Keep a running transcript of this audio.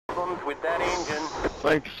Thanks with that engine.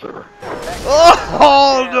 Thanks, sir.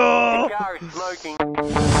 Oh no! The car is smoking.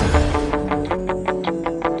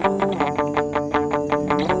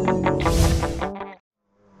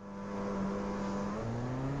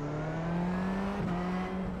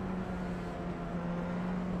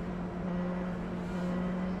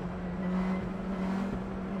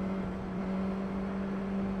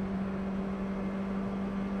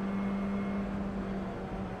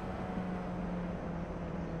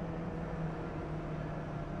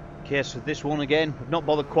 Okay, so this one again, we've not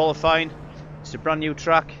bothered qualifying. It's a brand new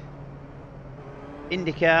track.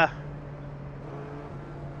 INDYCAR.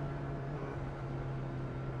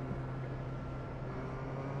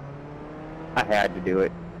 I had to do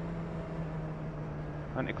it.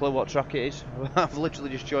 I haven't a clue what track it is. I've literally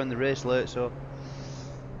just joined the race late, so.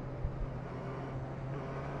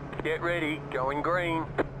 Get ready, going green.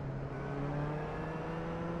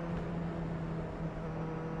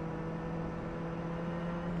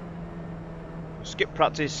 Skip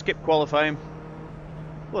practice, skip qualifying.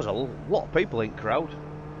 There's a lot of people in crowd.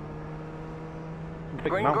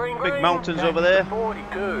 Big, big mountains over there.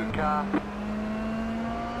 42 car.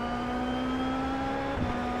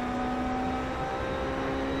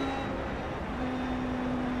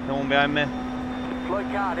 No one behind me. Slow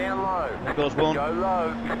car down low. There goes one. Go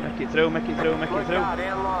low. Make it through, make it through, make it through. Slow car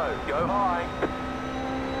down low. Go high.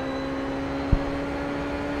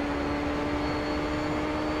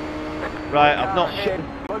 Right, I've not.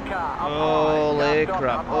 Holy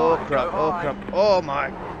crap! Oh crap! Oh crap! Oh my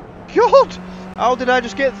God! How did I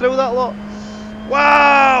just get through that lot?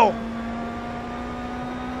 Wow!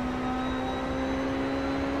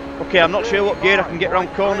 Okay, I'm not sure what gear I can get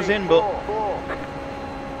round corners in, but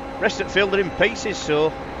rest of the field are in pieces,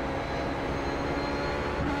 so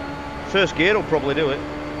first gear will probably do it.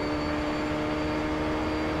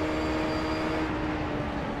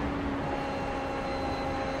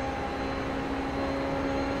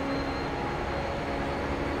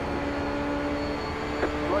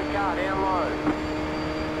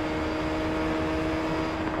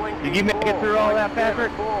 Did you make it through all that,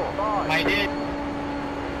 Patrick? I did.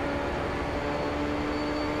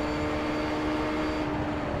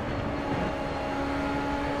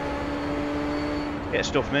 Get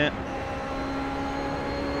stuff, mate.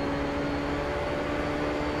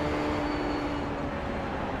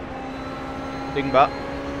 Ding back.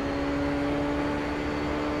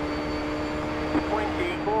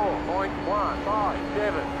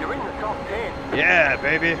 24.157. You're in the top 10. Yeah,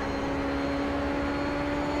 baby.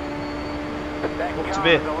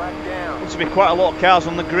 Looks to be quite a lot of cars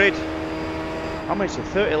on the grid. How many? It's a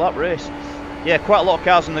 30 lap race. Yeah, quite a lot of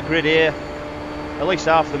cars on the grid here. At least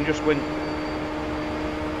half of them just went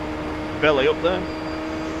belly up there.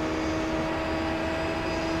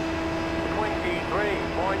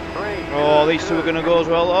 23.3. Oh, these two are going to go as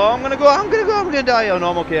well. Oh, I'm going to die. Oh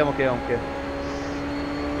no, I'm okay. Inside.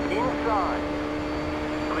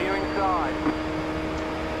 Clear inside.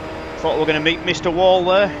 Thought we were going to meet Mr. Wall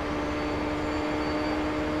there.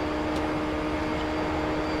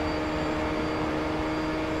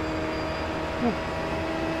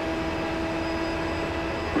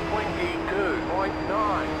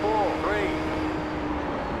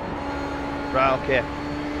 Right, okay.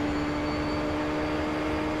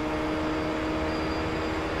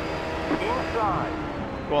 Inside.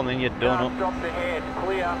 Go on then, you donut. Drop the head,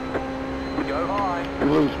 clear. Go high. You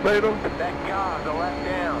lose Spader? That car's a lap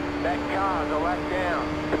down. That car's a lap down.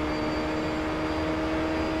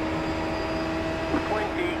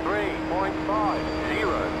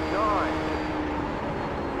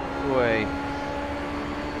 23.509. Way.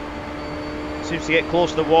 Seems to get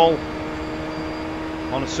close to the wall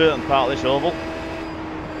on a certain part of this oval. So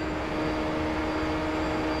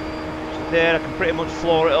there, I can pretty much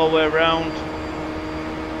floor it all the way around.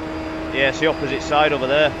 Yeah, it's the opposite side over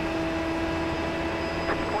there.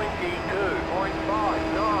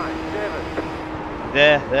 22.597.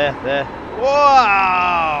 There.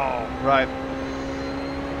 Wow! Right.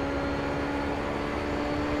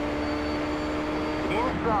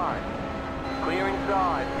 Inside. Clear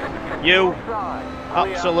inside. You. Inside.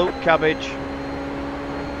 Clear. Absolute cabbage.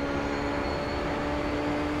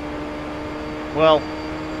 Well,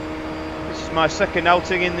 this is my second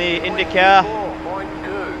outing in the IndyCar.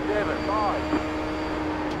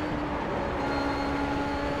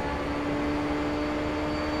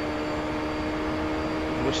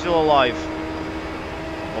 4.275. We're still alive.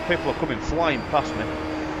 Well, people are coming flying past me.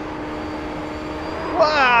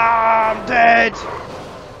 Wow, I'm dead.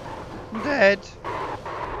 I'm dead.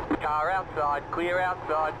 Car outside, clear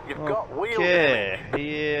outside. You've got wheel Okay. damage.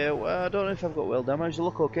 Yeah, well, I don't know if I've got wheel damage. They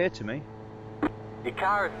look okay to me. Your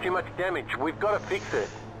car has too much damage. We've got to fix it.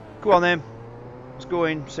 Go on then. Let's go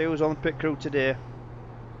in, see who's on the pit crew today.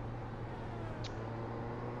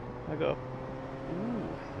 I got.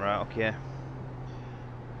 Ooh, right, okay.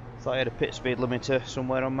 Thought I had a pit speed limiter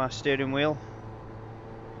somewhere on my steering wheel.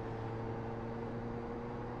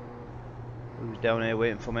 Who's down here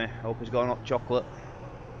waiting for me? I hope he's got an hot chocolate.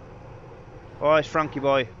 Oh, it's Frankie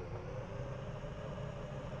boy.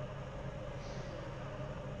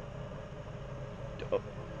 Oh.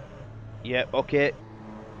 Yeah, okay.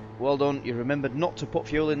 Well done. You remembered not to put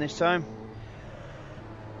fuel in this time.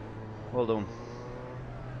 Well done.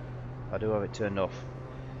 I do have it turned off.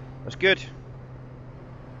 That's good.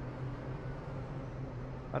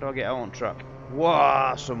 How do I get out on track?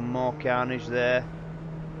 Wow, some more carnage there.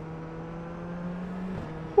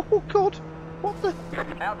 Oh god, what the?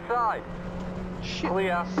 Outside. Shit.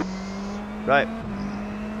 Clear. Right.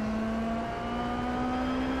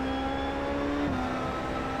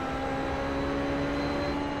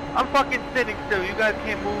 I'm fucking sitting still. You guys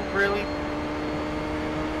can't move, really?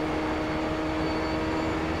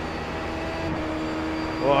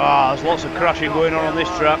 Wow, there's lots of crashing going on this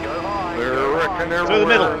track. They're wrecking everywhere. Through the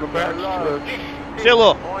middle. In the back stretch. Still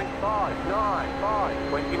up. 0.595.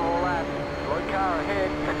 20 more laps. Slow car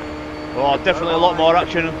ahead. Oh, definitely a lot more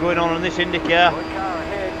action going on this IndyCar. Slow car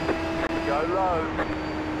ahead. Go low.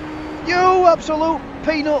 You absolute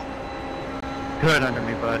peanut. Good under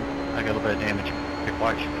me, bud. I got a little bit of damage. Good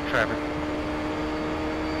watch, traffic.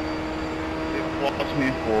 It lost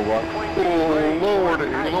me for what? Oh, lordy,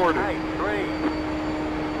 lordy.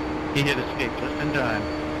 He hit escape just in time.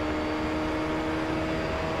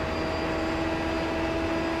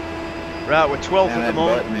 Right, we're 12th at the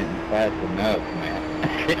moment. Button isn't fast enough, man.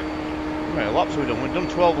 How many laps have we done? We've done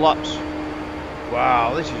 12 laps.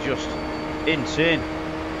 Wow, this is just insane.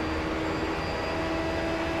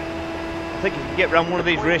 I think if you can get around one of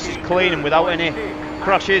these races clean and without any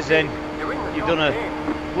crashes, then you've done a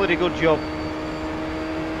bloody good job.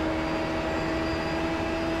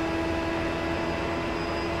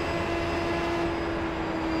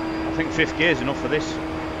 I think 5th gear is enough for this.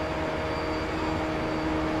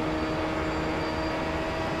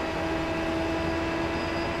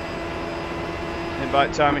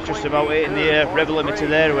 Bike time is just about hitting the rev limiter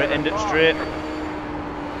there. We're at end at straight.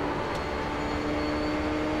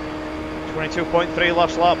 22.3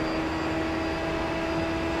 last lap.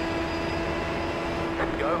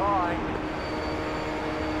 Go high.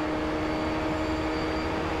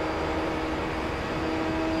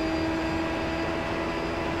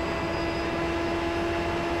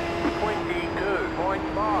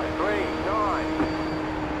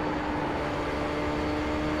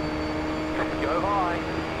 Go high.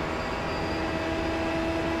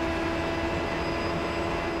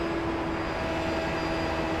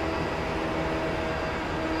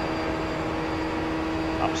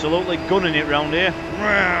 Absolutely gunning it round here.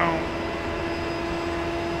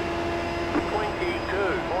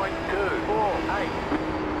 22.248.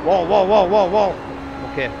 Whoa, whoa, whoa, whoa, whoa.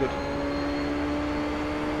 Okay, good.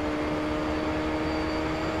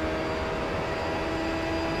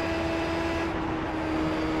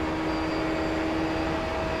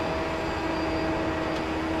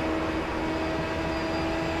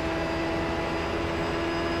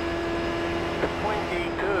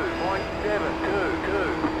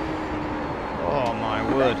 Oh my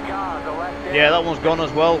word. Yeah, that one's gone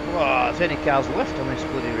as well. Oh, there's any cars left on this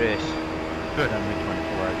bloody race. Good under me,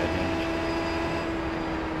 24. I got damage.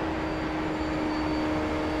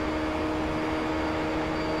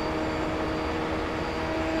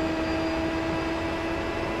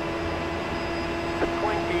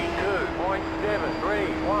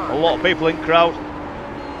 A lot of people in crowd.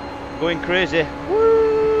 Going crazy.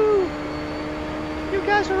 Woo! You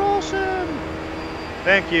guys are awesome!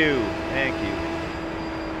 Thank you, thank you.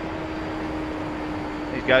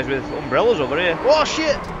 These guys with umbrellas over here. Oh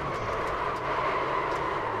shit!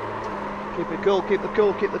 Keep it cool, keep the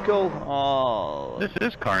cool, keep the cool. Oh. This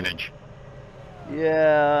is carnage.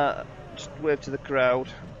 Yeah, just wave to the crowd.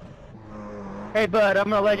 Hey, bud, I'm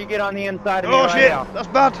gonna let you get on the inside of me Oh right shit! now. That's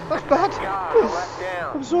bad, that's bad!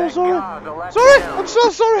 I'm so sorry! Sorry, Sorry! I'm so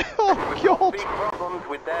sorry! Oh god! Big problems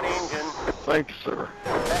with that engine. Thanks, sir.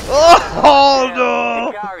 Oh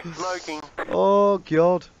no! The car is smoking. Oh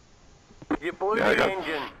god. You blew Yeah, I the got-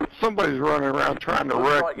 engine. Somebody's running around trying to Looks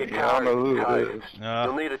wreck like your me. I car don't know who is it is.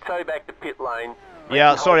 You'll need a tow back to pit lane.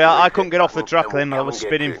 Yeah, sorry, I couldn't get off the track then. I was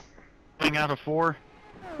spinning. Thing out of 4.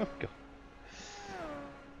 Oh god.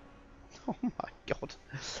 Oh my god.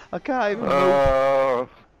 I can't even move.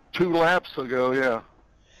 2 laps ago, yeah.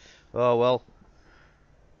 Oh well.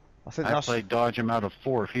 I think I that's. played dodge him out of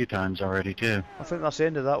 4 a few times already too. I think that's the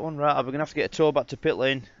end of that one. Right, we're gonna have to get a tow back to pit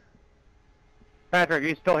lane. Patrick,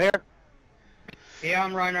 you still here? Yeah,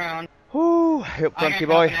 I'm running around. Whoo, hey up, I cranky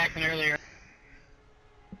got caught in boy. an accident earlier.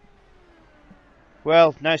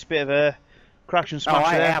 Well, nice bit of a crash and Oh, smash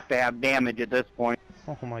I there. have to have damage at this point.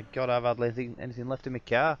 Oh my god, I've hardly anything left in my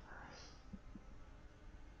car.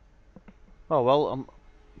 Oh well, I'm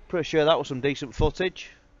pretty sure that was some decent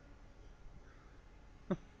footage.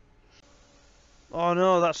 Oh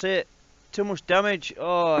no, that's it. Too much damage.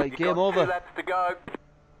 Oh, You game got 2 over. laps to go.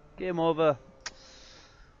 Game over.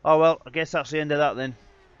 Oh well, I guess that's the end of that then.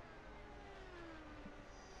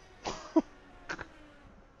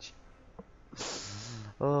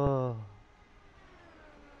 Oh.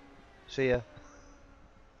 See ya.